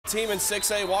team in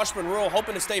 6A, Washburn Rural,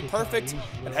 hoping to stay perfect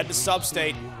and head to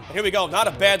Sub-State. And here we go, not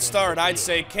a bad start, I'd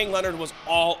say. King Leonard was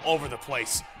all over the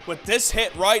place. With this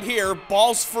hit right here,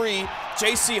 ball's free.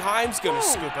 J.C. Himes gonna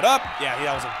scoop it up. Yeah,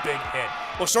 that was a big hit.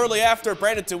 Well, shortly after,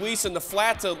 Brandon DeWeese in the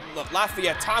flat to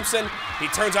Lafayette Thompson. He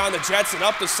turns on the Jets and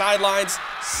up the sidelines,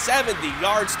 70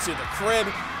 yards to the crib.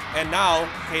 And now,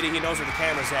 Katie, he knows where the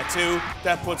camera's at, too.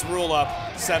 That puts Rule up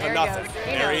 7-0.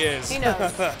 There he is. He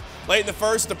knows. Late in the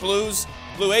first, the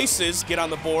Blue Aces get on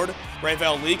the board.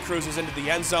 Rayvell Lee cruises into the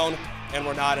end zone, and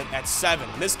we're not at 7.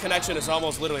 And this connection is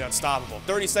almost literally unstoppable.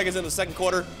 30 seconds in the second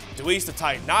quarter, DeWeese to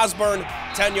Titan Osborne,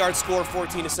 10-yard score,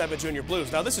 14-7 Junior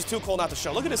Blues. Now, this is too cool not to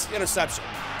show. Look at this interception.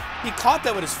 He caught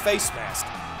that with his face mask.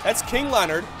 That's King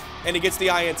Leonard, and he gets the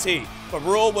INT. But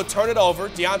Rule would turn it over.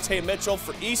 Deontay Mitchell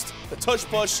for East, the tush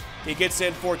push. He gets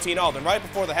in 14-0. Then right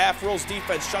before the half, Rule's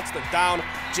defense shuts them down.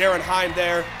 Jaron Heim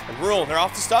there, and Rule, they're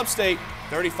off to Sub-State,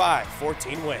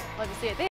 35-14 win. Love to see it.